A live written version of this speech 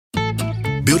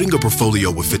Building a portfolio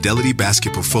with Fidelity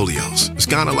Basket Portfolios is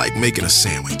kind of like making a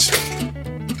sandwich.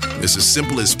 It's as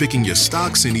simple as picking your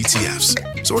stocks and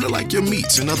ETFs, sort of like your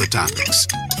meats and other toppings,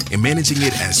 and managing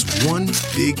it as one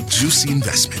big, juicy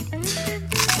investment.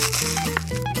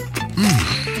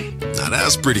 Now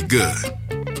that's pretty good.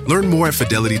 Learn more at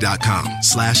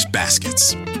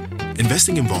fidelity.com/baskets.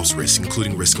 Investing involves risk,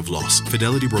 including risk of loss.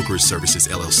 Fidelity Brokerage Services,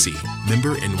 LLC.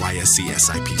 Member NYSE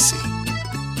SIPC.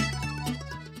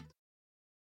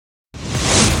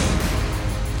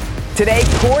 Today,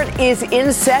 court is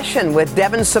in session with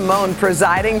Devyn Simone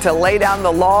presiding to lay down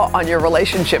the law on your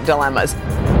relationship dilemmas.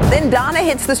 Then Donna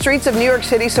hits the streets of New York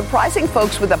City, surprising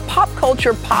folks with a pop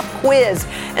culture pop quiz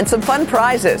and some fun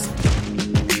prizes.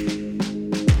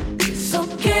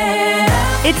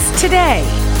 It's Today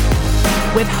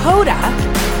with Hoda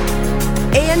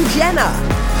And Jenna.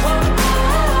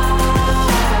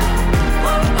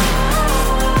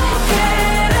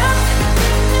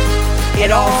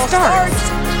 It all starts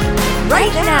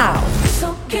right now.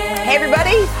 Hey,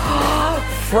 everybody.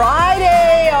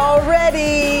 Friday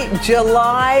already,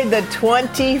 July the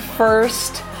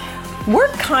 21st. We're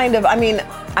kind of, I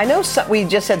know we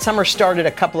just said summer started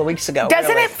a couple of weeks ago.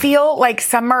 Doesn't it feel like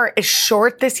summer is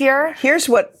short this year? Here's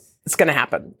what is going to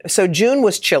happen. So June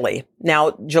was chilly.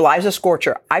 Now July's a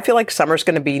scorcher. I feel like summer's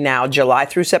going to be now July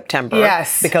through September.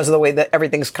 Yes. Because of the way that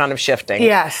everything's kind of shifting.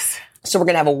 Yes. So we're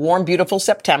going to have a warm, beautiful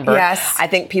September. Yes. I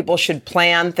think people should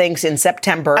plan things in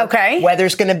September. Okay.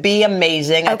 Weather's going to be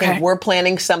amazing. Okay. I think we're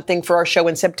planning something for our show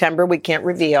in September. We can't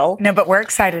reveal. No, but we're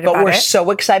excited about it. But we're so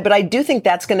excited. But I do think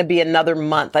that's going to be another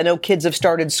month. I know kids have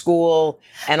started school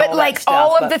and all that stuff. But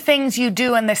all of the things you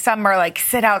do in the summer, like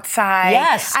sit outside.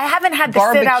 Yes. I haven't had to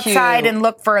sit outside and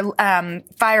look for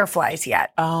fireflies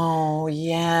yet. Oh,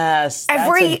 yes.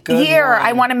 Every year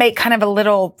I want to make kind of a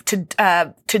little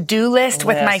to-do list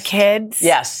with my kids.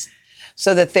 Yes.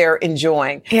 So that they're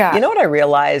enjoying. Yeah. You know what I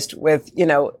realized with,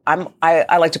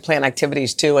 I like to plan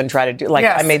activities too and try to do,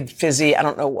 I made fizzy, I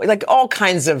don't know, like all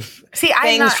kinds of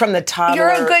things from the toddler.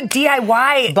 You're a good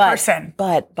DIY person.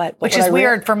 But which is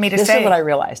weird for me to say. This is what I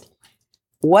realized.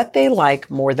 What they like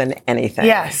more than anything.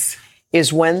 Yes.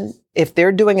 Is if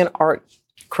they're doing an art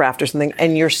craft or something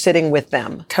and you're sitting with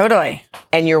them. Totally.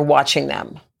 And you're watching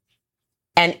them.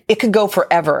 And it could go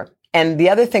forever. And the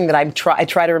other thing that I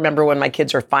try to remember when my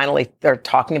kids they're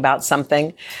talking about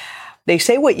something, they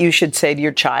say what you should say to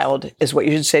your child is what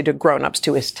you should say to grown-ups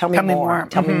too, is tell me more.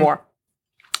 Tell me more.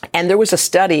 And there was a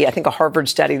study, I think a Harvard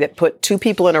study, that put two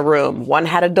people in a room. One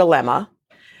had a dilemma,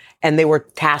 and they were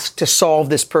tasked to solve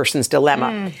this person's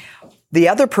dilemma. The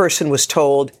other person was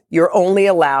told, you're only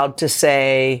allowed to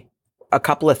say a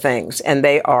couple of things. And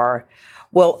they are,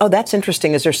 that's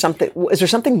interesting. Is there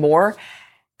something more?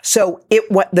 So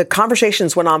the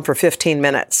conversations went on for 15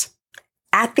 minutes.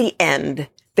 At the end,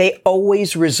 they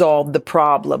always resolved the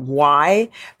problem. Why?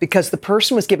 Because the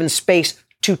person was given space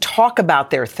to talk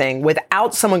about their thing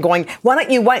without someone going, why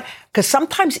don't you, because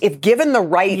sometimes if given the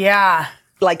right,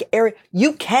 area,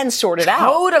 you can sort it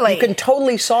out. Totally. You can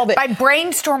totally solve it. By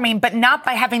brainstorming, but not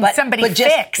by having somebody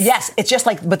fix. Yes. It's just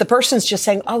but the person's just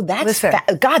saying, oh, that's,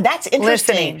 God, that's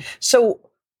interesting. Listening. So,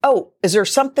 is there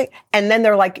something? And then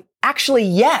they're like, actually,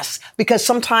 yes, because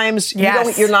sometimes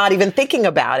you're not even thinking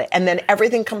about it. And then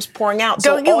everything comes pouring out.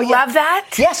 Don't you love that?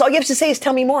 Yes. All you have to say is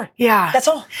tell me more. Yeah. That's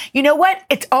all. You know what?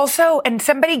 It's also, and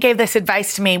somebody gave this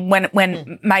advice to me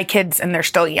when my kids, and they're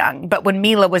still young, but when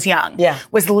Mila was young,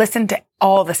 was listen to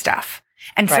all the stuff.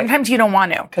 And sometimes you don't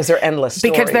want to. Because they're endless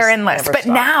stories. Because they're endless. But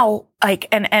now,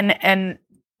 and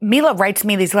Mila writes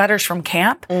me these letters from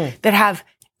camp that have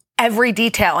every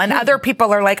detail. And other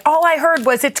people are like, all I heard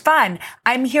was it's fun.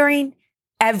 I'm hearing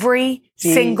every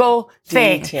single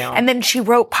thing. Detail. And then she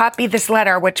wrote Poppy this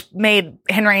letter, which made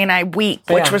Henry and I weep,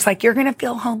 which was like, you're going to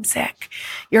feel homesick.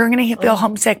 You're going to feel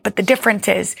homesick. But the difference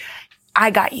is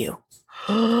I got you.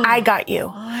 I got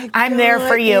you. I'm there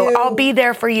for you. I'll be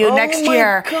there for you next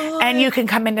year. God. And you can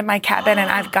come into my cabin and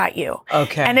I've got you.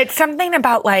 Okay. And it's something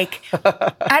about I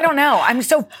don't know. I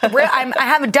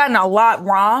haven't done a lot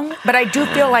wrong, but I do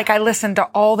feel like I listen to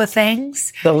all the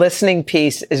things. The listening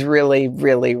piece is really,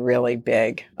 really, really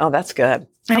big. Oh, that's good.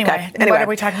 Anyway, what are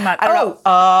we talking about? I don't know.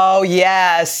 Oh,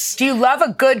 yes. Do you love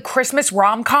a good Christmas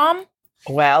rom-com?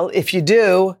 Well, if you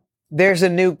do, there's a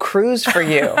new cruise for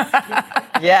you.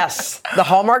 Yes. The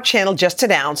Hallmark Channel just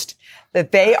announced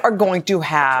that they are going to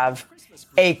have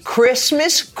a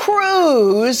Christmas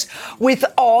cruise with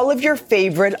all of your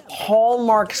favorite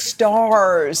Hallmark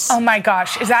stars. Oh my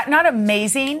gosh. Is that not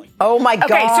amazing? Oh my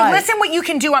God. Okay, so listen what you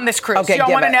can do on this cruise. Okay,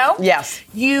 y'all want to know? Yes.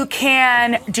 You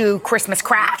can do Christmas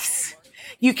crafts.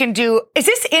 You can do, is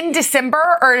this in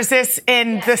December or is this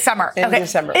in the summer? In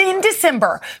December. In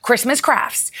December, Christmas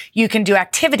crafts. You can do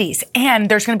activities, and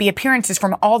there's going to be appearances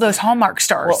from all those Hallmark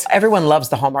stars. Well, everyone loves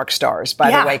the Hallmark stars,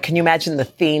 by the way. Can you imagine the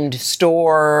themed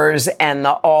stores and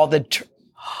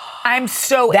I'm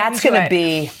so That's going to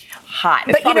be hot.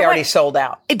 It's probably already sold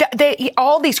out.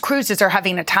 All these cruises are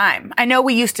having a time. I know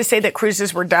we used to say that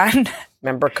cruises were done.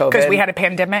 Remember COVID? Because we had a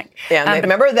pandemic. Yeah,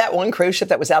 remember that one cruise ship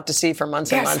that was out to sea for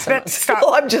months and months and months? Stop.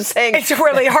 Well, I'm just saying. It's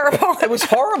really horrible. It was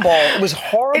horrible. It was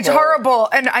horrible. It's horrible,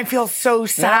 and I feel so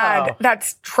sad. No.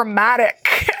 That's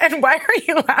traumatic. And why are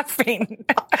you laughing?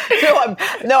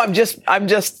 I'm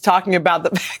just talking about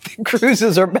the fact that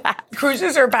cruises are back.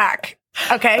 Cruises are back.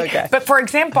 Okay. But for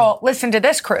example, listen to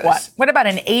this cruise. What about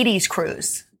an 80s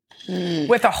cruise?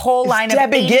 With a whole line of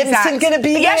Debbie 80s Gibson going to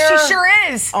be there? Yes, she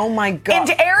sure is. Oh, my God.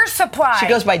 And Air Supply. She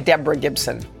goes by Deborah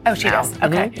Gibson. Oh, she does?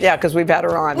 Okay. Mm-hmm. Yeah, because we've had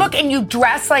her on. Look, and you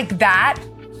dress like that.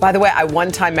 By the way, I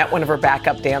one time met one of her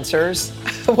backup dancers.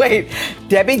 Wait,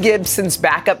 Debbie Gibson's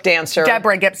backup dancer.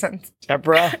 Deborah Gibson.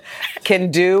 Deborah can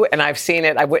do, and I've seen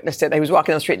it, I witnessed it. He was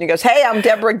walking down the street and he goes, "Hey, I'm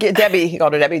Debbie." He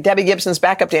called her Debbie. Debbie Gibson's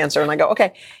backup dancer. And I go,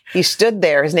 "Okay." He stood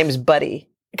there. His name is Buddy.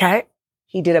 Okay.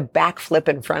 He did a backflip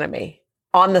in front of me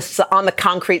on the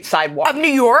concrete sidewalk. Of New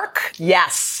York?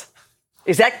 Yes.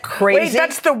 Is that crazy? Wait,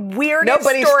 that's the weirdest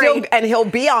story. And he'll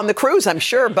be on the cruise, I'm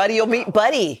sure. Buddy, you'll meet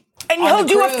Buddy. And he'll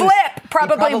do a flip,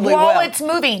 probably while will. It's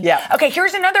moving. Yeah. Okay,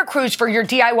 here's another cruise for your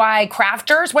DIY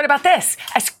crafters. What about this?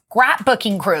 A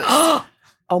scrapbooking cruise.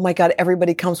 Oh my God,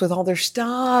 everybody comes with all their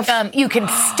stuff. You can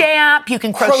stamp, you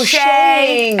can crochet,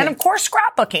 Crocheting. and of course,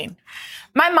 scrapbooking.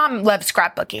 My mom loves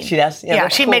scrapbooking. She does? Yeah,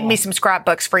 that's she cool. made me some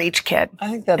scrapbooks for each kid. I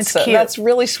think that's cute. That's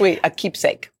really sweet. A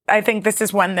keepsake. I think this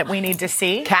is one that we need to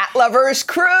see. Cat Lovers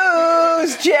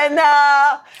Cruise,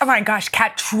 Jenna. Oh my gosh,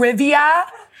 cat trivia.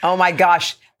 Oh my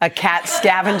gosh, a cat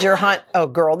scavenger hunt. Oh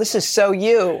girl, this is so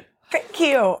you. Thank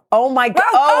you. Oh my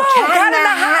God. Cat in the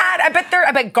Hat.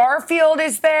 I bet Garfield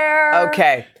is there.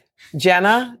 Okay.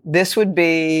 Jenna, this would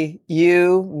be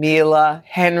you, Mila,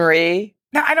 Henry.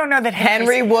 No, I don't know that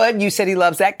Henry would. You said he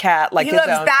loves that cat like he his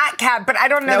loves own. that cat, but I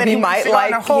don't know that he wants might to go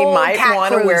on a whole he might cat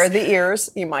want to cruise. wear the ears.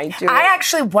 He might do it. I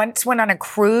actually once went on a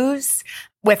cruise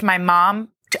with my mom,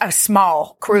 a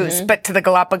small cruise, but to the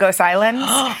Galapagos Islands,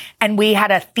 and we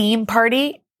had a theme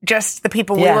party, just the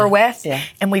people we were with,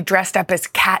 and we dressed up as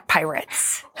cat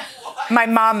pirates. My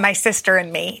mom, my sister,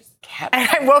 and me. And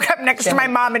I woke up next to my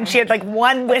mom, and she had like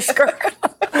one whisker.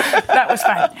 That was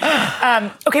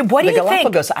fun. Okay, what do you think? The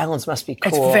Galapagos Islands must be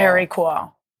cool. It's very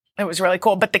cool. It was really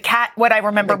cool. But the cat, what I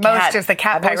remember most is the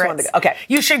cat pirates. Okay.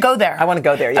 You should go there. I want to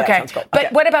go there. Yeah, okay. Sounds cool.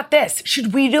 But what about this?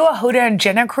 Should we do a Hoda and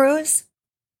Jenna cruise?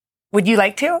 Would you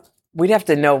like to? We'd have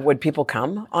to know, would people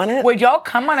come on it? Would y'all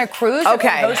come on a cruise if we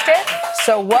host it?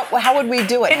 So how would we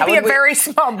do it? It'd be a very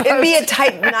small boat. It'd be a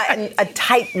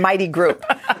tight, mighty group.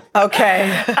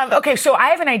 Okay. Okay, so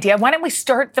I have an idea. Why don't we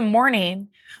start the morning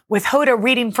with Hoda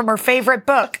reading from her favorite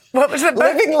book? What was the book?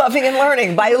 Living, Loving, and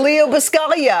Learning by Leo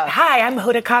Buscaglia. Hi, I'm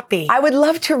Hoda Copy. I would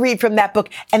love to read from that book,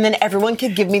 and then everyone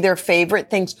could give me their favorite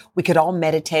things. We could all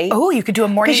meditate. Oh, you could do a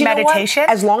morning meditation?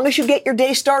 As long as you get your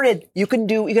day started, you can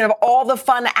have all the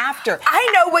fun after.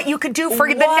 I know what you could do for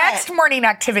the next morning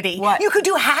activity. What? You could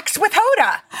do hacks with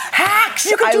Hoda. Hacks.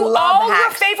 You could do all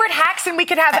your favorite hacks, and we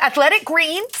could have athletic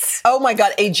greens. Oh my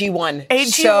God, AG1. AG1.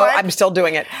 So I'm still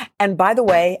doing it. And by the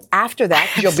way, after that,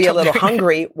 you'll be a little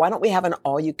hungry. Why don't we have an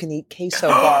all-you-can-eat queso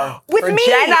bar with for me?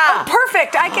 Jenna? Oh,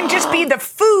 perfect. I can just be the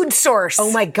food source.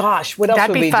 Oh my gosh, what else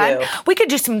That'd would be we fun. do? We could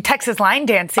do some Texas line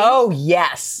dancing. Oh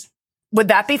yes. Would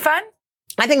that be fun?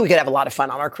 I think we could have a lot of fun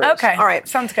on our cruise. Okay. All right.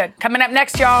 Sounds good. Coming up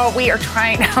next, y'all, we are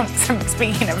trying out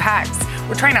speaking of hacks,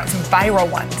 we're trying out some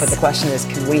viral ones. But the question is,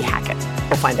 can we hack it?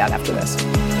 We'll find out after this.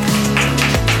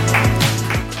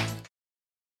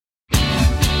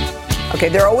 Okay,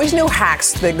 there are always new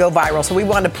hacks that go viral, so we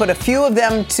want to put a few of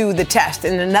them to the test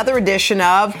in another edition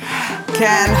of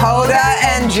Can Hoda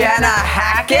and Jenna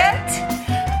Hack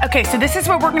It? Okay, so this is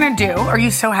what we're going to do. Are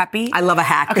you so happy? I love a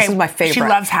hack. Okay, this is my favorite. She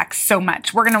loves hacks so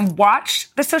much. We're going to watch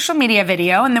the social media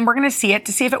video, and then we're going to see it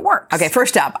to see if it works. Okay,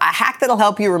 first up, a hack that'll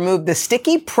help you remove the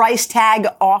sticky price tag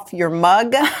off your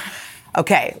mug.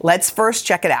 Okay, let's first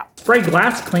check it out. Spray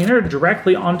glass cleaner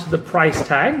directly onto the price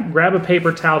tag, grab a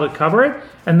paper towel to cover it,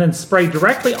 and then spray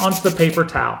directly onto the paper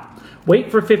towel.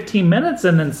 Wait for 15 minutes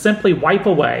and then simply wipe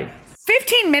away.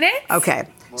 15 minutes? Okay.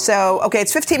 So,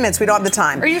 it's 15 minutes. We don't have the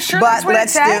time. Are you sure but that's what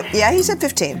let's it said? Yeah, he said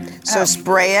 15. So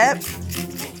spray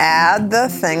it, add the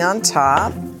thing on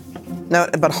top. No,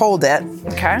 but hold it.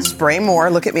 Okay. Spray more.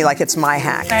 Look at me like it's my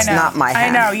hack. It's not my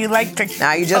hack. I know. You like to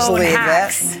Now you just own leave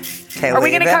hacks. it. Okay, Are we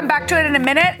going to come back to it in a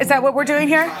minute? Is that what we're doing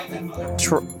here?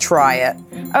 Try it.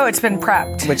 Oh, it's been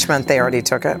prepped. Which meant they already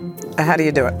took it. How do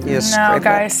you do it? You just No, scrape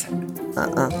guys. it?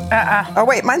 Oh,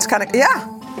 wait, mine's kind of, yeah.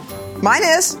 Mine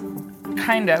is.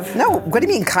 Kind of. No, what do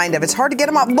you mean kind of? It's hard to get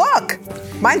them up. Look,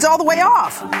 mine's all the way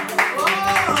off.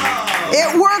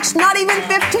 It works not even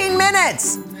 15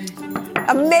 minutes.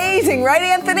 Amazing, right,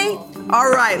 Anthony?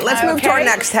 All right, let's move to our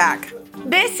next hack.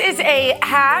 This is a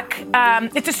hack.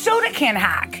 It's a soda can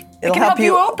hack. It'll it can help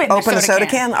you open a soda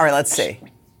can. All right, let's see.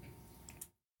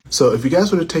 So if you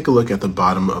guys were to take a look at the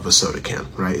bottom of a soda can,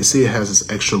 right, you see it has this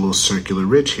extra little circular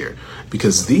ridge here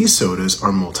because these sodas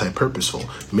are multi-purposeful,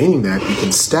 meaning that you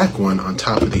can stack one on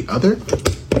top of the other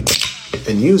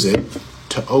and use it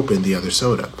to open the other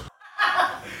soda.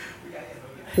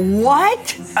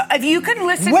 What? If you could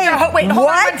listen wait, to hold on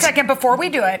what? 1 second before we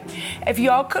do it. If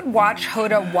y'all could watch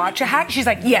Hoda watch a hack, she's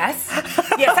like, yes,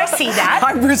 I see that.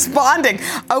 I'm responding.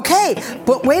 Okay,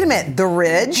 but wait a minute. The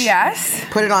ridge. Yes.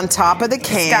 Put it on top of the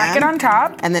can. Stack it on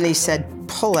top. And then he said,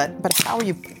 pull it. But how are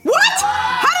you? What?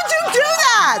 How did you do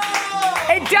that?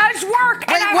 It does work.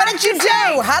 Wait, what did you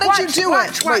do? How did you do it?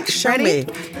 Watch. Wait, show me.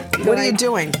 What are you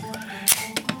doing?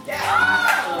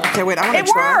 Okay, wait, I want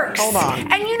to try. It works. Hold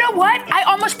on. And you know what? I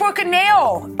almost broke a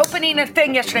nail opening a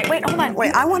thing yesterday. Wait, hold on.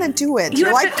 Wait, I want to do it. You You're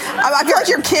have like, to- I feel like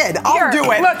your kid. I'll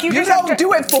do it. Look, you just don't have to-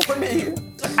 do it for me.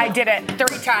 I did it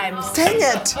 3 times. Dang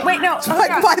it. Wait, no. It's like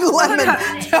my lemon.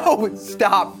 No,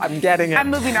 stop. I'm getting it. I'm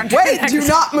moving on to Wait, the next. do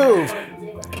not move.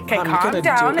 Okay, I'm calm gonna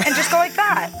down do it. and just go like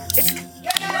that.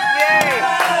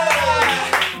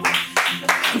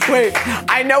 Wait,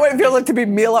 I know what it feels like to be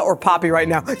Mila or Poppy right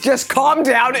now. Just calm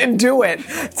down and do it.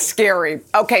 It's scary.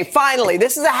 Okay, finally,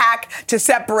 this is a hack to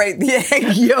separate the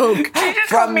egg yolk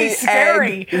from the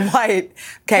egg white.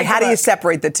 Okay, how do you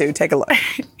separate the two? Take a look.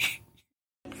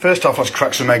 First off, let's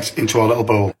crack some eggs into our little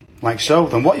bowl, like so.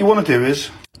 Then what you want to do is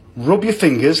rub your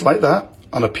fingers like that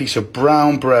on a piece of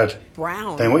brown bread.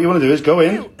 Brown? Then what you want to do is go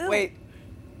in, Wait.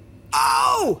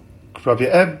 Oh! grab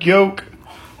your egg yolk,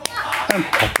 and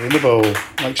pop it in the bowl,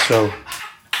 like so.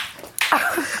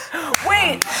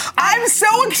 Wait. I'm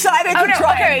so excited to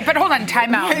try okay, it. but hold on,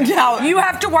 time out. Right now. You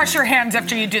have to wash your hands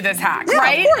after you do this hack, Yeah,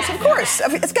 right? of course.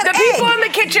 It's got The egg. people in the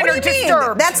kitchen What are do you mean?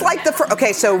 disturbed. That's like the first.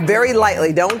 Okay, so very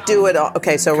lightly. Don't do it all.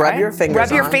 Okay, so rub your fingers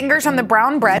Rub your on. fingers on the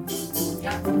brown bread.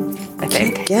 I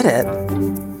think. Get it.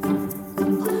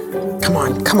 Come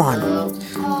on. Come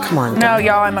on. No,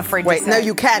 y'all, I'm afraid Wait, to say. no,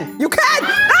 you can. You can!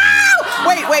 Ow!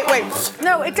 Wait.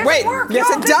 No, it doesn't Wait. work. Yes,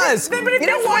 No, it does. But You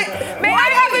know what? May I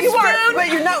have a spoon? But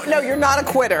you're not a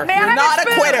quitter. May I You're have a not a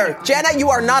spoon? quitter. Jenna, you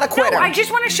are not a quitter. No, I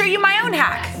just want to show you my own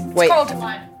hack. It's Wait. called...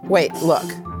 Wait, look.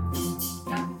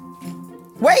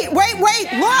 Wait,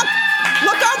 look!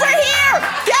 Look over here!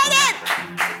 Get it!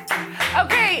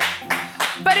 Okay,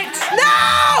 but it's...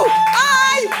 No!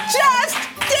 I just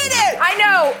did it! I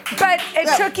know, but it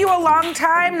No. took you a long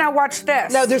time. Now watch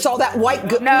this. No, there's all that white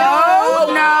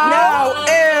No.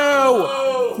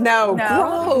 Ew. No,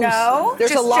 gross. No.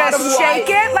 There's Just- a lot just of white. shake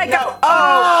it like No. a...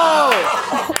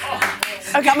 Oh!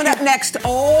 Coming up next,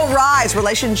 all rise.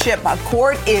 Relationship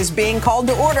court is being called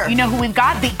to order. You know who we've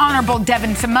got? The Honorable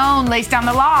Devyn Simone lays down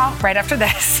the law right after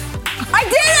this. I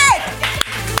did it!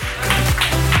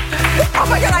 Oh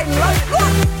my God, I love it.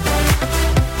 Look.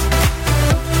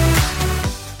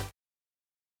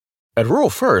 At Rural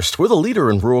First, we're the leader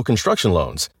in rural construction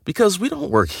loans because we don't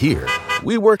work here.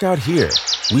 We work out here.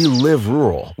 We live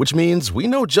rural, which means we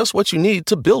know just what you need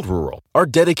to build rural. Our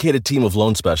dedicated team of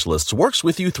loan specialists works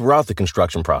with you throughout the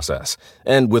construction process.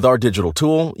 And with our digital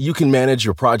tool, you can manage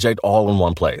your project all in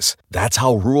one place. That's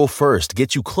how Rural First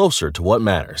gets you closer to what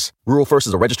matters. Rural First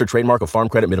is a registered trademark of Farm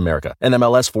Credit Mid-America,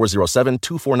 NMLS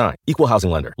 407249. Equal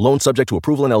housing lender. Loan subject to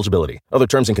approval and eligibility. Other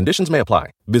terms and conditions may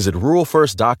apply. Visit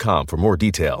ruralfirst.com for more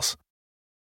details.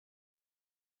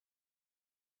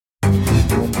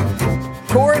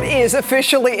 Court is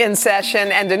officially in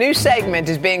session, and a new segment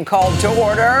is being called to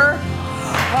order.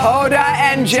 Hoda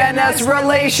and Jenna's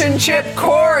Relationship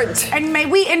Court. And may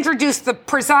we introduce the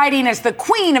presiding as the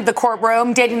queen of the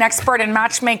courtroom, dating expert and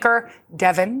matchmaker,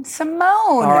 Devyn Simone.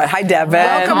 All right, hi, Devyn.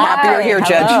 Welcome. Happy you're here,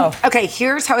 Judge. Okay,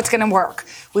 here's how it's going to work.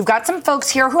 We've got some folks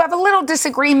here who have a little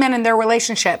disagreement in their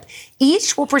relationship.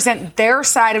 Each will present their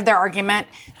side of their argument,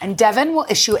 and Devyn will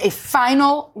issue a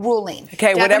final ruling.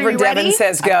 Okay, Devyn, whatever are you Devyn ready?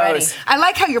 says I'm ready. goes. I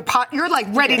like how you're like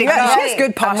ready to Yeah, go. she has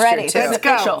good posture, ready. too. Let's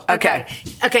go. Okay.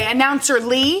 Okay, announcer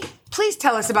Lee, please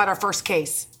tell us about our first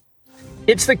case.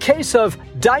 It's the case of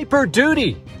diaper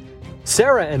duty.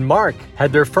 Sarah and Mark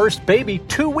had their first baby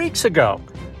 2 weeks ago.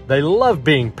 They love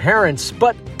being parents,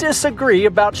 but disagree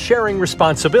about sharing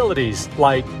responsibilities,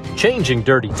 like changing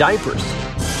dirty diapers.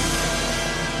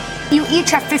 You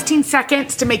each have 15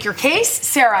 seconds to make your case.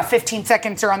 Sarah, 15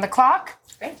 seconds are on the clock.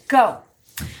 Go.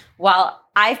 Well,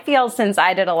 I feel since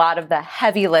I did a lot of the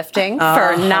heavy lifting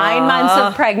for 9 months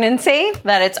of pregnancy,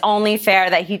 that it's only fair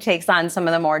that he takes on some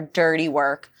of the more dirty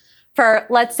work for,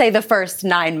 let's say, the first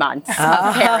 9 months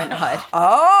of parenthood.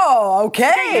 Oh,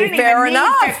 okay. Fair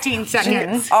enough. 15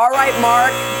 seconds. All right,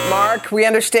 Mark. Mark, we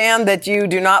understand that you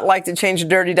do not like to change a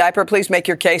dirty diaper. Please make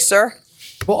your case, sir.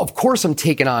 Well, of course, I'm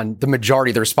taking on the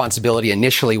majority of the responsibility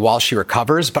initially while she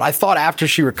recovers, but I thought after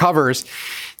she recovers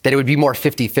that it would be more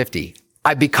 50-50.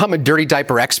 I've become a dirty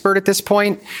diaper expert at this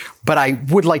point, but I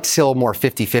would like to see a little more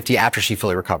 50-50 after she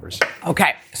fully recovers.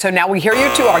 Okay, so now we hear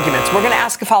your two arguments. We're going to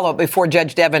ask a follow-up before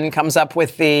Judge Devyn comes up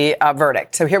with the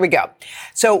verdict. So here we go.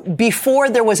 So before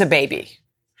there was a baby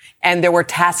and there were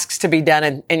tasks to be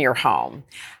done in your home,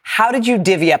 how did you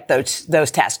divvy up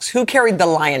those tasks? Who carried the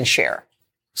lion's share?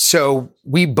 So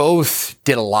we both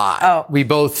did a lot. Oh. We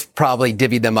both probably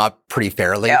divvied them up pretty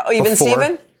fairly. Yeah, even before.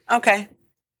 Steven? Okay.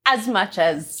 As much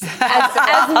as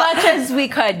much as we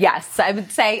could, yes. I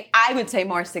would say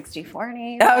more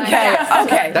 60-40.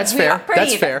 Okay. That's fair.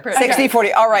 That's fair.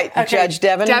 60-40. All right, Judge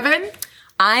Devyn. Devyn?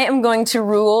 I am going to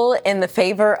rule in the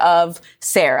favor of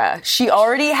Sarah. She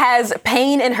already has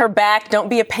pain in her back. Don't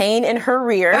be a pain in her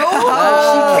rear. She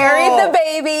carried the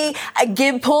baby.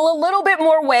 Pull a little bit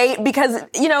more weight because,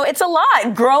 it's a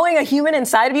lot. Growing a human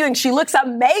inside of you, and she looks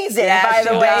amazing, by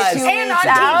the way. does. 2 And weeks on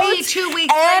out. TV 2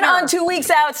 weeks And later. on 2 weeks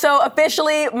out. So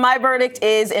officially, my verdict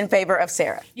is in favor of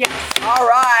Sarah. Yes. All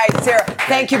right, Sarah.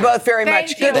 Thank you both very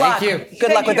much. Thank you. Good luck. Thank you.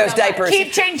 Good luck with those diapers.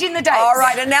 Keep changing the diapers. All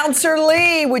right, Announcer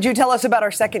Lee, would you tell us about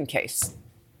our second case?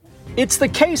 It's the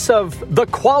case of the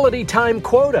quality time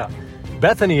quota.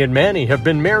 Bethany and Manny have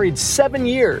been married 7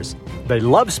 years. They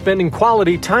love spending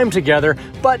quality time together,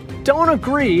 but don't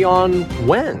agree on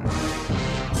when.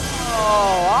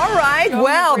 Oh, all right.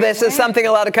 Well, this is something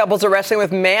a lot of couples are wrestling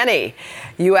with. Manny,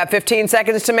 you have 15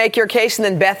 seconds to make your case, and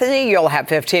then Bethany, you'll have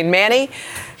 15. Manny,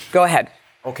 go ahead.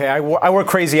 Okay, I work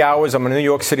crazy hours. I'm a New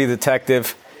York City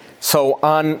detective. So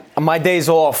on my days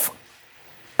off,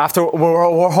 after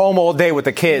we're home all day with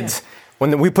the kids,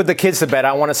 when we put the kids to bed,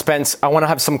 I want to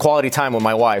have some quality time with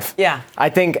my wife. Yeah. I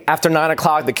think after 9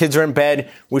 o'clock, the kids are in bed.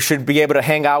 We should be able to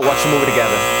hang out, watch a movie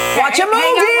together. Watch a movie.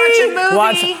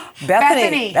 Watch a movie.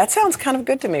 Bethany. That sounds kind of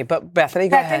good to me, but Bethany,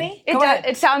 go ahead.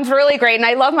 It sounds really great, and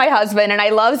I love my husband, and I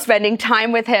love spending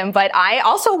time with him, but I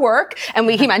also work, and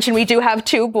he mentioned we do have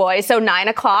 2 boys, so 9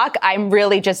 o'clock, I'm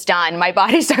really just done. My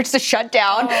body starts to shut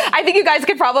down. I think you guys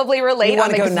could probably relate. You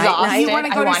wanna go night-night? Exhausted. You wanna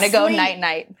go I want to to go sleep?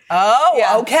 night-night.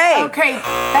 Oh, okay. Okay,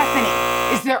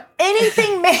 Bethany, is there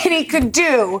anything Manny could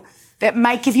do that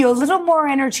might give you a little more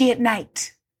energy at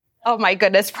night? Oh my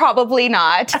goodness, probably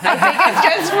not. I think it's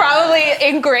just probably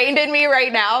ingrained in me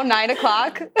right now, 9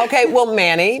 o'clock. Okay, well,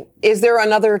 Manny, is there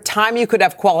another time you could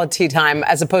have quality time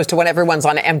as opposed to when everyone's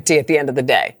on empty at the end of the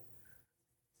day?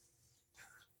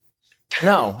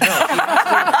 No.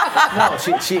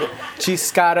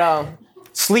 She's got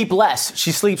sleep less.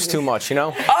 She sleeps too much,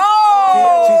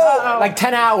 Oh! She's like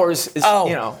 10 hours is, 10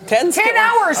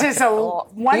 hours is a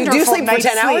wonderful You do sleep for night's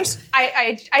 10 sleep. hours?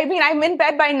 I mean, I'm in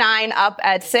bed by 9, up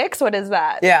at 6. What is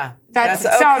that? Yeah. That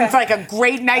That's sounds okay. like a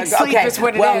great night's sleep is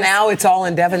what it is. Well, now it's all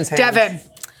in Devyn's hands. Devyn.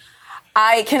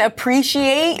 I can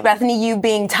appreciate, Bethany, you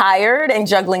being tired and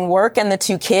juggling work and the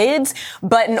 2 kids,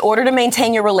 but in order to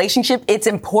maintain your relationship, it's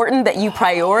important that you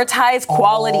prioritize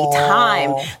quality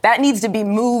time. That needs to be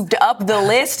moved up the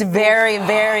list very,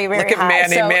 very, very Look at high.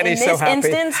 Manny. So Manny's in this so happy.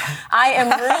 instance, I am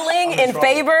ruling in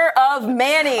favor of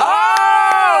Manny.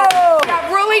 Oh!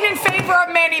 Yeah, ruling in favor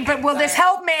of Manny, but will this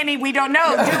help Manny? We don't know.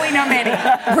 Do we know Manny?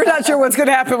 We're not sure what's going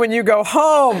to happen when you go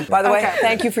home. By the way, Okay.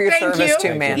 thank you for your Thank service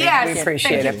you. too, Manny. Yes. We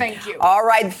appreciate it. Thank you. All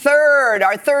right,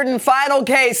 our third and final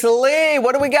case. Lee,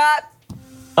 what do we got?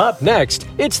 Up next,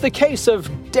 it's the case of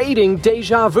dating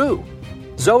deja vu.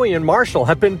 Zoe and Marshall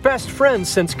have been best friends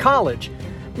since college.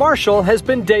 Marshall has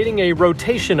been dating a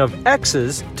rotation of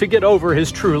exes to get over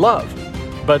his true love.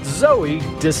 But Zoe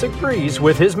disagrees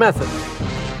with his method.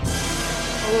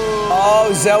 Oh,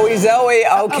 Zoe.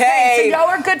 Okay. So y'all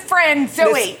are good friends.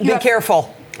 Zoe. Be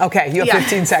careful. Okay, you have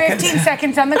 15 seconds. 15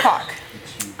 seconds on the clock.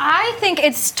 I think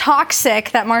it's toxic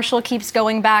that Marshall keeps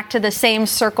going back to the same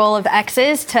circle of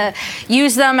exes to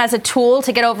use them as a tool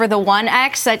to get over the one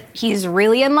ex that he's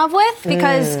really in love with,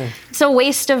 because it's a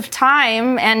waste of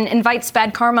time and invites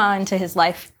bad karma into his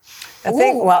life. I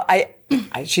think, well,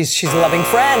 she's a loving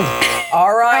friend.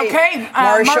 All right. Okay,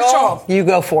 Marshall, you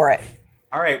go for it.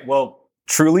 All right, well,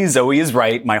 truly Zoe is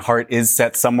right. My heart is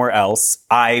set somewhere else.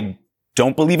 I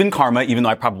don't believe in karma, even though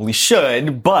I probably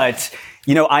should, but,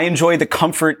 you know, I enjoy the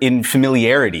comfort in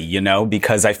familiarity, you know,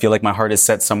 because I feel like my heart is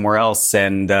set somewhere else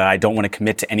and I don't want to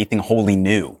commit to anything wholly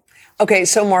new. Okay,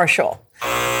 so Marshall.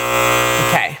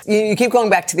 Okay. You keep going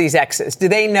back to these exes. Do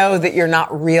they know that you're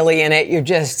not really in it?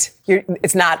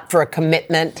 It's not for a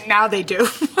commitment? Now they do.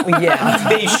 Yeah.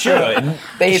 They should.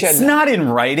 It's not in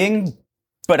writing,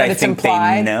 but I think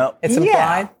implied. They know. It's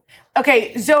implied.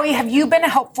 Okay, Zoe, have you been a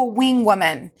helpful wing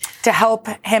woman to help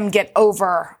him get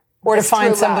over or to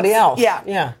find somebody else?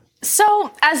 Yeah. So,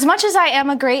 as much as I am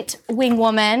a great wing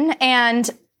woman, and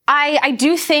I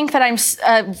do think that I'm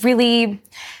really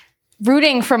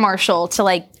rooting for Marshall to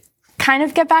like kind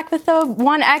of get back with the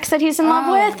one ex that he's in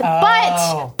love with.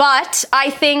 But I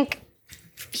think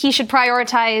he should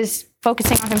prioritize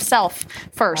focusing on himself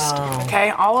first.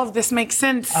 Okay, all of this makes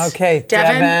sense. Okay,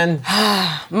 Devyn.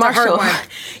 Marshall,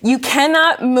 you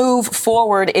cannot move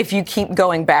forward if you keep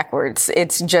going backwards.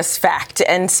 It's just fact.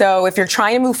 And so if you're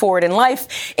trying to move forward in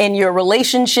life, in your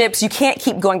relationships, you can't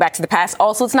keep going back to the past.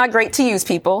 Also, it's not great to use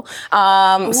people.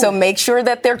 So make sure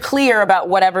that they're clear about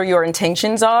whatever your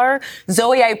intentions are.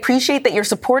 Zoe, I appreciate that you're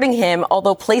supporting him,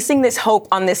 although placing this hope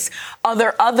on this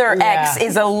other ex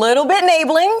is a little bit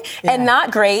enabling and not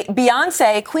great.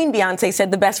 Queen Beyonce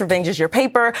said the best revenge is your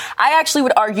paper. I actually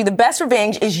would argue the best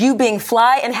revenge is you being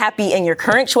fly and happy in your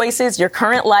current choices, your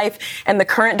current life, and the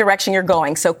current direction you're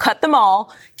going. So cut them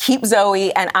all, keep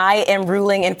Zoe, and I am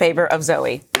ruling in favor of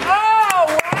Zoe. Oh,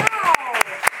 wow.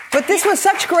 But this was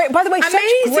such great, by the way, Amazing.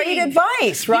 Such great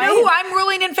advice, right? You know who I'm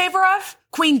ruling in favor of?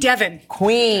 Queen Devyn.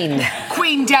 Queen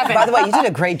Devyn. By the way, you did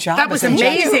a great job. That was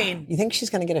amazing. You think she's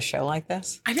going to get a show like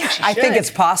this? I think she should. I think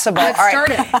it's possible. Let's All start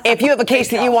it. If you have a case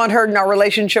that you want heard in our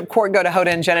relationship court, go to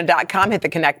hodaandjenna.com, hit the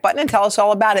connect button, and tell us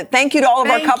all about it. Thank you to all of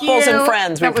our couples and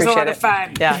friends. We appreciate it. That was a lot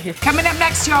of fun. Yeah. Coming up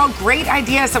next, y'all, great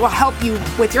ideas that will help you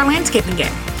with your landscaping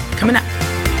game. Coming up.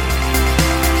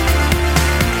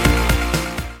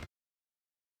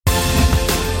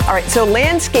 All right, so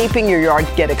landscaping your yard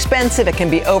can get expensive. It can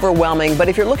be overwhelming. But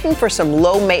if you're looking for some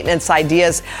low maintenance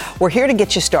ideas, we're here to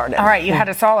get you started. All right, you had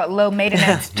us all at low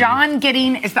maintenance. John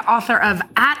Gidding is the author of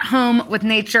At Home with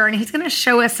Nature, and he's going to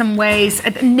show us some ways, a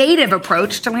native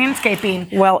approach to landscaping,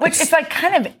 which is like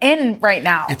kind of in right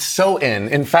now. It's so in.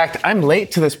 In fact, I'm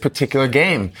late to this particular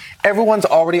game. Everyone's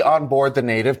already on board the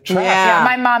native track. Yeah,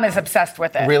 my mom is obsessed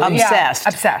with it. Really? Obsessed. Yeah,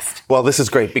 obsessed. Well, this is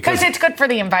great because it's good for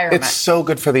the environment. It's so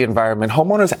good for the environment.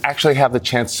 Homeowners actually have the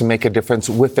chance to make a difference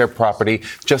with their property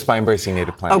just by embracing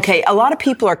native plants. Okay, a lot of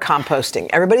people are composting.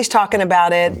 Everybody's talking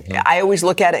about it. Mm-hmm. I always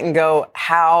look at it and go,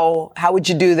 how would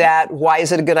you do that? Why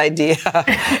is it a good idea?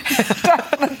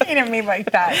 Stop looking at me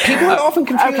like that. People are often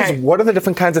confused. What are the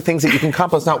different kinds of things that you can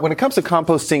compost? Now, when it comes to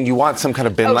composting, you want some kind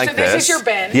of bin like this. So this is your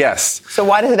bin. Yes. So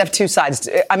why does it have two sides?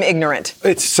 I'm ignorant.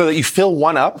 It's so that you fill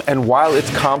one up, and while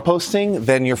it's composting,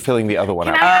 then you're filling the other one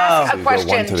up. Can I ask So a you go one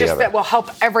question to the just other. that will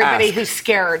help everybody Ask. who's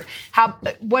scared?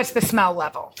 What's the smell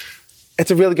level? It's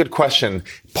a really good question.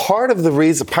 Part of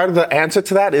the answer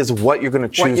to that is what you're going to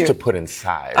choose to put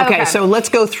inside. Okay, so let's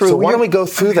go through. So why don't we go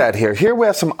through that here? Here we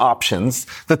have some options.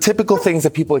 The typical things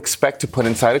that people expect to put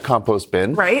inside a compost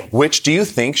bin. Right. Which do you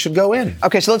think should go in?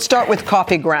 Okay, so let's start with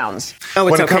coffee grounds.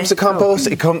 When it comes to compost,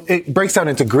 it breaks down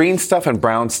into green stuff and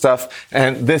brown stuff.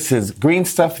 And this is green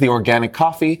stuff, the organic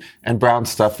coffee, and brown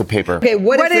stuff, the paper. Okay,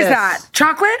 what is that?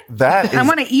 Chocolate? That is, I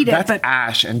want to eat it. That's but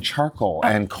ash and charcoal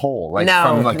and coal.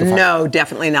 No,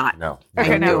 definitely not. No.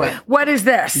 Okay, no. What is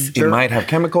this? It might have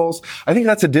chemicals. I think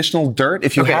that's additional dirt.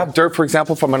 If you have dirt, for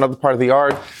example, from another part of the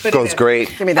yard, goes great.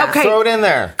 Give me that. Okay. Throw it in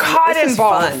there. Cotton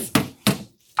balls.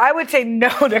 I would say no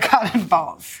to cotton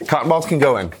balls. Cotton balls can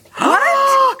go in.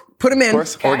 What? Put them in. Of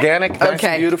course. Organic, nice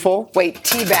and beautiful. Wait,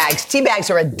 tea bags. Tea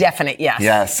bags are a definite yes.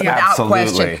 Yes, without absolutely.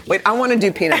 question. Wait, I want to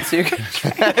do peanuts. So you can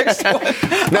next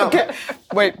one. No. Okay.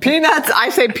 Wait, peanuts. I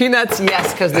say peanuts,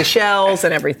 yes, because the shells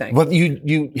and everything. Well,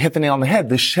 you hit the nail on the head.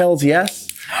 The shells, yes.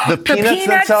 The peanuts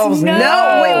peanuts, themselves, no.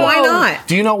 Wait, why not?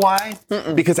 Do you know why?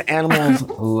 Because animals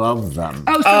love them.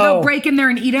 Oh, so they'll break in there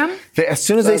and eat them? As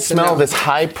soon as they smell this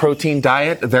high protein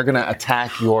diet, they're going to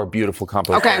attack your beautiful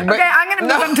compost. Okay, bin. Okay, I'm going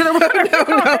to move them to the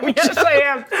watermelon. Yes, I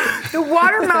am. The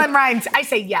watermelon rinds, I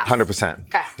say yes. 100%.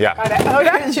 Okay. Yeah.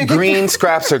 Got it. Green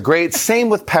scraps are great. Same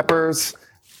with peppers.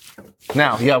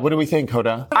 Now, what do we think,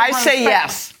 Hoda? I say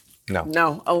yes.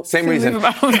 No. Oh, Same reason.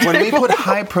 When we put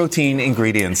high protein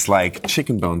ingredients like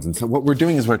chicken bones and so, what we're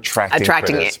doing is we're attracting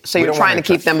critters. it. So We you're don't trying to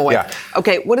wanna keep them away. Yeah.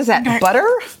 Okay, what is that? Butter?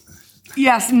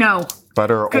 Yes, no.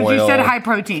 Butter, oil. Because you said high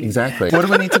protein. Exactly. What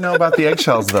do we need to know about the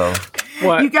eggshells, though?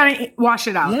 What? You gotta wash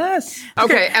it out. Yes.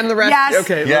 Okay, and the rest. Yes.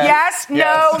 Okay. Yes.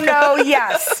 No. No.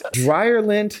 Yes. Dryer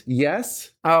lint,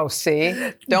 yes. Oh, see.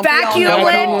 Don't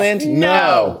Vacuum lint,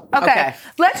 no. Okay.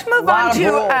 Let's move on to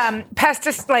rules.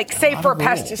 safe for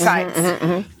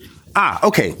pesticides.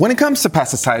 Okay. When it comes to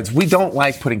pesticides, we don't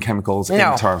like putting chemicals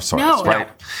into our soils, right?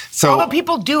 So, although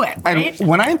people do it, right? And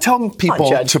when I tell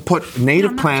people to put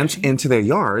native plants into their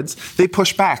yards, they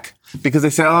push back because they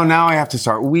say, oh, now I have to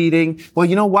start weeding. Well,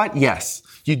 you know what? Yes.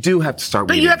 You do have to start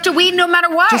weeding. But you have to weed no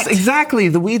matter what. Just exactly.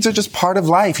 The weeds are just part of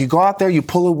life. You go out there, you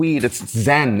pull a weed. It's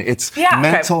zen. It's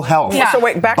mental health. Yeah. So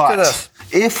wait, back to this.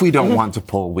 If we don't want to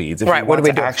pull weeds, if we want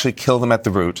to actually kill them at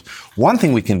the root, one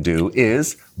thing we can do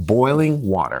is boiling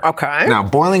water. Okay. Now,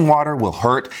 boiling water will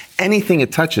hurt anything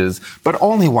it touches, but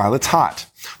only while it's hot.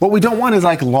 What we don't want is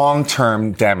like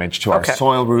long-term damage to our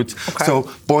soil roots. Okay.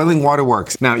 So boiling water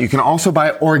works. Now, you can also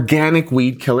buy organic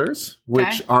weed killers,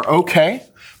 which are okay.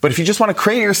 But if you just want to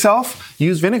create it yourself,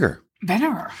 use vinegar.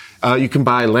 Vinegar. You can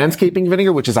buy landscaping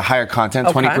vinegar, which is a higher content,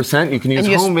 20%. You can use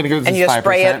home vinegar, which is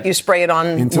 5%. You spray it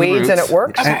on weeds and it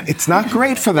works? And it's not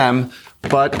great for them,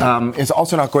 but it's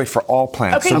also not great for all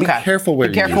plants. So be careful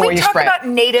where you use it. Can we talk about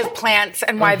native plants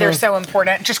and why they're so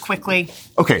important, just quickly?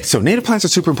 Okay, so native plants are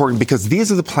super important because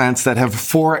these are the plants that have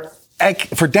for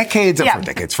decades,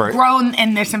 grown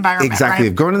in this environment. Exactly. Right?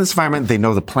 They've grown in this environment. They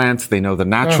know the plants. They know the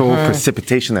natural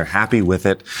precipitation. They're happy with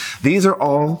it. These are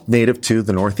all native to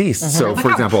the Northeast. So,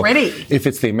 for example, if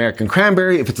it's the American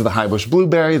cranberry, if it's the high bush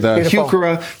blueberry, the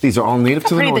heuchera, these are all native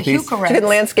to the Northeast. You can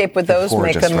landscape with those,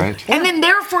 gorgeous, make them. Right? And then,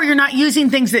 therefore, you're not using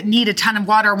things that need a ton of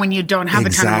water when you don't have a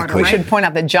ton of water. Right? We should point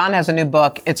out that John has a new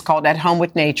book. It's called At Home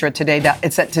with Nature.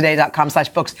 It's at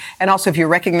today.com/books. And also, if you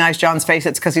recognize John's face,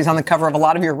 it's because he's on the cover of a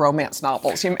lot of your romance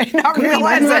novels. You may not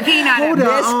realize it.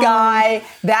 This guy,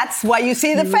 that's why you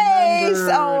see the face.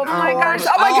 Oh my gosh.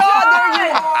 Oh my God, there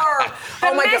you are.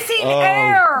 The missing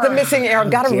air. The missing air.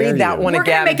 Got to read that one again. We're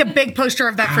going to make a big poster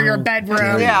of that for your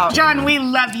bedroom. Yeah. John, we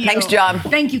love you. Thanks, John.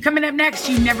 Thank you. Coming up next,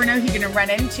 you never know who you're going to run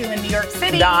into in New York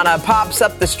City. Donna pops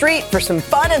up the street for some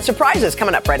fun and surprises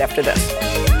coming up right after this.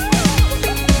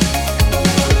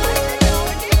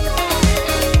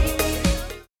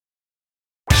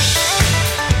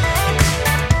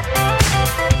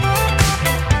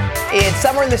 It's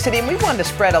summer in the city, and we wanted to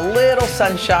spread a little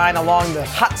sunshine along the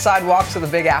hot sidewalks of the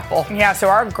Big Apple. Yeah, so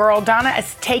our girl Donna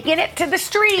is taking it to the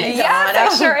street. Yes, I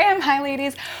sure am. Hi,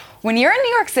 ladies. When you're in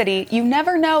New York City, you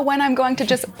never know when I'm going to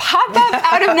just pop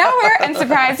up out of nowhere and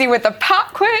surprise you with a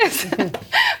pop quiz.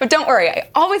 But don't worry, I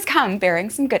always come bearing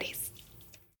some goodies.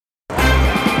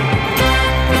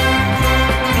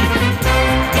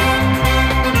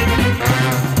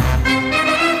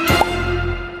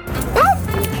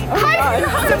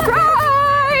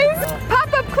 Surprise!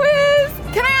 Pop-up quiz!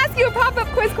 Can I ask you a pop-up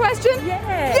quiz question?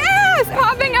 Yes. Yes!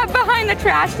 Popping up behind the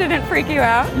trash didn't freak you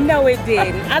out? No, it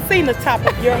didn't. I seen the top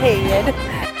of your head.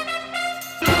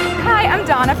 Hi, I'm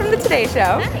Donna from The Today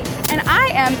Show. Hi. And I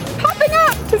am popping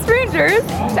up to strangers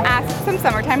to ask some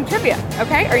summertime trivia.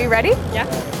 Okay, are you ready? Yeah.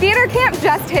 Theater Camp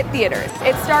just hit theaters.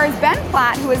 It stars Ben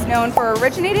Platt, who is known for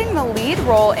originating the lead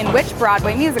role in which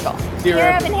Broadway musical? Dear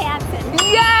Evan Hansen.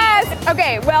 Yes!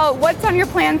 Okay, well, what's on your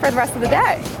plan for the rest of the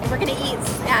day? We're gonna eat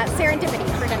serendipity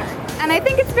for dinner. And I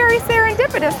think it's very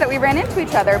serendipitous that we ran into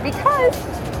each other because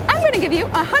I'm going to give you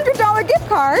a $100 gift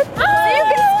card so you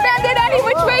can spend it any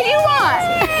which way you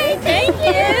want. Thank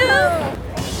you.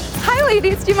 Hi,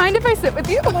 ladies. Do you mind if I sit with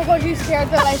you? Oh my God, you scared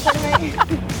the life out of me.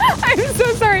 I'm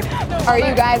so sorry. Are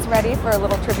you guys ready for a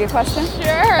little trivia question?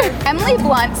 Sure. Emily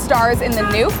Blunt stars in the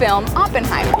new film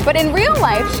Oppenheimer, but in real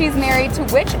life, she's married to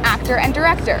which actor and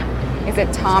director? Is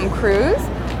it Tom Cruise,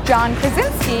 John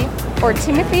Krasinski, or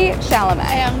Timothy Chalamet?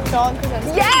 I am John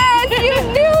Krasinski. Yes, you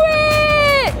knew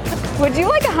it! Would you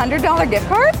like a $100 gift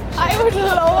card? I would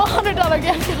love a $100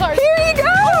 gift card. Here you go!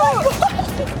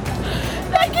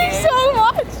 Thank you so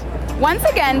much. Once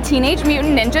again, Teenage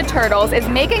Mutant Ninja Turtles is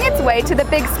making its way to the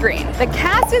big screen. The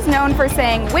cast is known for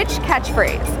saying which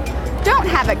catchphrase? Don't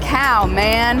have a cow,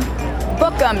 man.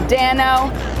 Book 'em,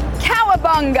 Dano.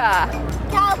 Cowabunga.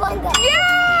 Cowabunga.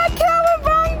 Yeah,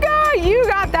 cowabunga! You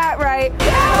got that right.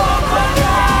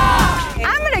 Cowabunga!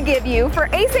 I'm gonna give you, for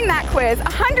acing that quiz, a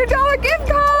 $100 gift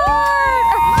card!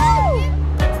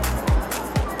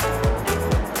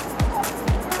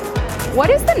 What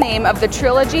is the name of the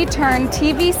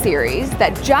trilogy-turned-TV series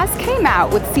that just came out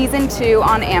with season 2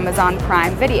 on Amazon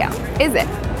Prime Video? Is it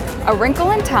A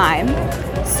Wrinkle in Time,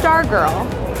 Stargirl,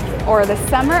 or The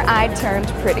Summer I Turned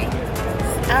Pretty?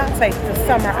 I'll take The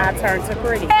Summer I Turned to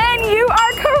Pretty. And you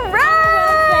are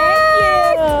correct!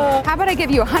 Thank you. How about I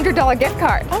give you a $100 gift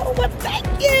card? Oh Well, thank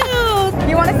you.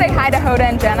 You want to say hi to Hoda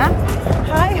and Jenna?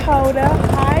 Hi, Hoda.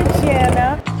 Hi,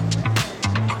 Jenna.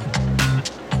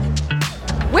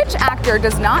 Which actor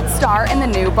does not star in the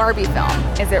new Barbie film?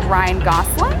 Is it Ryan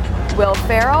Gosling, Will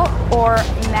Ferrell, or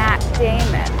Matt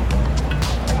Damon?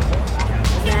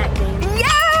 Matt Damon.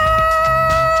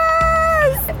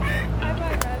 Yes!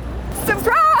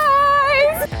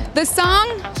 Surprise! The song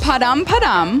Padum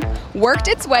Padum worked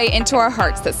its way into our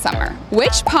hearts this summer.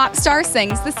 Which pop star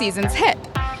sings the season's hit?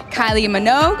 Kylie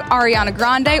Minogue, Ariana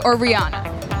Grande, or Rihanna?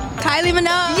 Kylie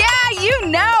Minogue. Yeah, you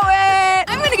know it.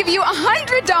 I'm going to give you a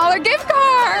 $100 gift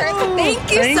card. Oh, thank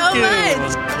you so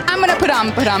much. I'm going to put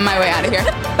on my way out of here.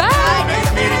 Bye.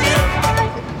 Nice meeting you.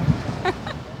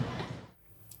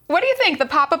 What do you think? The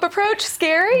pop-up approach,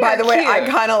 scary? By or the way, cute? I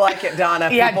kind of like it, Donna.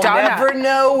 Yeah, People Donna. never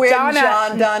know when Donna.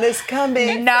 John Donna's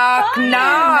coming. Knock,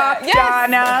 knock, Yes.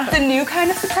 Donna. The new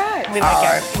kind of surprise. We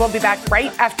like it. We'll be back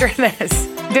right after this.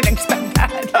 Didn't expect that.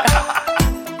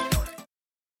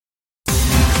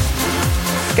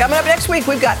 Coming up next week,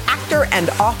 we've got actor and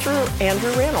author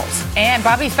Andrew Reynolds. And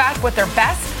Bobby's back with their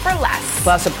best for less.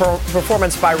 Plus a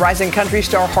performance by rising country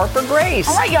star Harper Grace.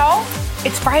 All right, y'all.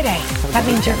 It's Friday. That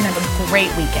means you're going to have a great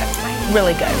weekend.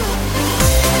 Really good.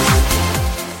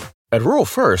 At Rural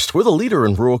First, we're the leader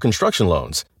in rural construction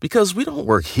loans because we don't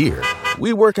work here.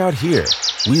 We work out here.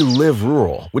 We live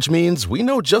rural, which means we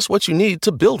know just what you need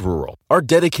to build rural. Our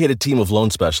dedicated team of loan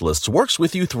specialists works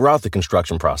with you throughout the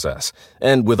construction process.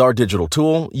 And with our digital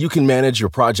tool, you can manage your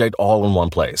project all in one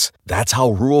place. That's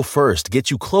how Rural First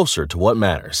gets you closer to what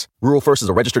matters. Rural First is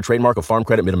a registered trademark of Farm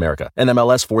Credit Mid-America,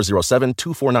 NMLS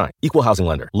 407249. Equal housing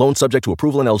lender. Loan subject to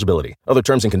approval and eligibility. Other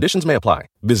terms and conditions may apply.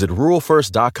 Visit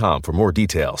ruralfirst.com for more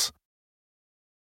details.